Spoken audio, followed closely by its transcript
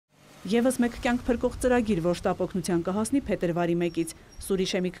Եվս մեկ կյանք փրկող ծրագիր, որ շտապ օգնության կհասնի փետրվարի 1-ից։ Սուր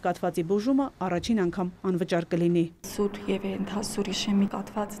իշեմիկ կաթվածի բուժումը առաջին անգամ անվճար կլինի։ Սուր եւ ենթասուր իշեմիկ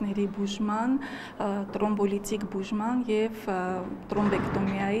կաթվածների բուժման, տրոմբոլիտիկ բուժման եւ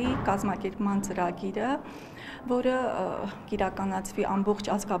տրոմբեկտոմիայի կազմակերպման ծրագիրը, որը կիրականացվի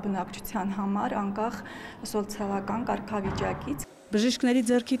ամբողջ ազգաբնակչության համար անկախ սոցիալական կարգավիճակից։ Բժիշկների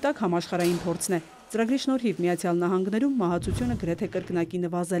ձեռքի տակ համաշխարհային փորձն է։ Ծրագրի շնորհիվ Միացյալ Նահանգներում մահացությունը գրեթե կրկնակի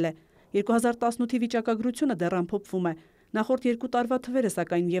նվազել է։ 2018-ի վիճակագրությունը դեռ ամփոփվում է։ Նախորդ 2 տարվա թվերը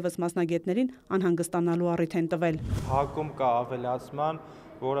սակայն եւս մասնագետներին անհանգստանալու առիթ են տվել։ Հակում կա ավելացման,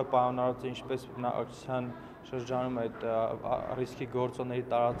 որը պայմանավորված է ինչպես բնակչության շրջանում այդ ռիսկի գործոնների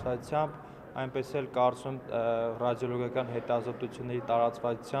տարածվածությամբ, այնպես էլ կարծում ռադիոլոգիական հետազոտությունների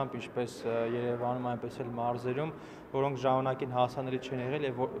տարածվածությամբ, ինչպես Երևանում, այնպես էլ մարզերում, որոնք ժամանակին հասանելի չեն եղել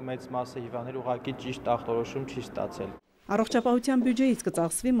եւ մեծ մասը հիվանդներ ուղղակի ճիշտ ախտորոշում չի ստացել։ Առողջապահության բյուջեից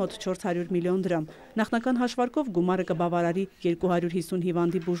կծախսվի մոտ 400 միլիոն դրամ։ Նախնական հաշվարկով գումարը կբավարարի 250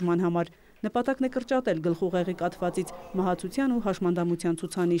 հիվանդի բուժման համար։ Նպատակն է կրճատել գլխուղեղի կաթվածից մահացության ու հաշմանդամության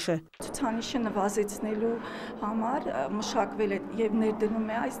ցուցանիշը։ Ցուցանիշը նվազեցնելու համար մշակվել է եւ ներդնում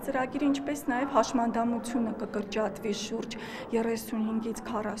է այս ծրագիրը, ինչպես նաեւ հաշմանդամությունը կկրճատվի շուրջ 35-ից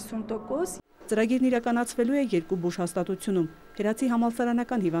 40%։ Ծրագիրն իրականացվելու է 2 բուժհաստատությունում։ Հերացի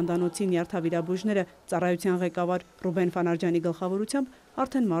համալսարանական հիվանդանոցի նյարդավիրաբույժները ծառայության ղեկավար Ռուբեն Ֆանարջյանի գլխավորությամբ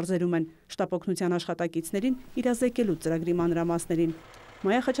արդեն մարզերում են շտապ օգնության աշխատակիցներին իրազեկելու ծրագրի մանրամասներին։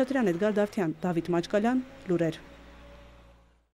 Մայա Խաչատրյան, Էդգար Դավթյան, Դավիթ Մաչկալյան, Լուրեր։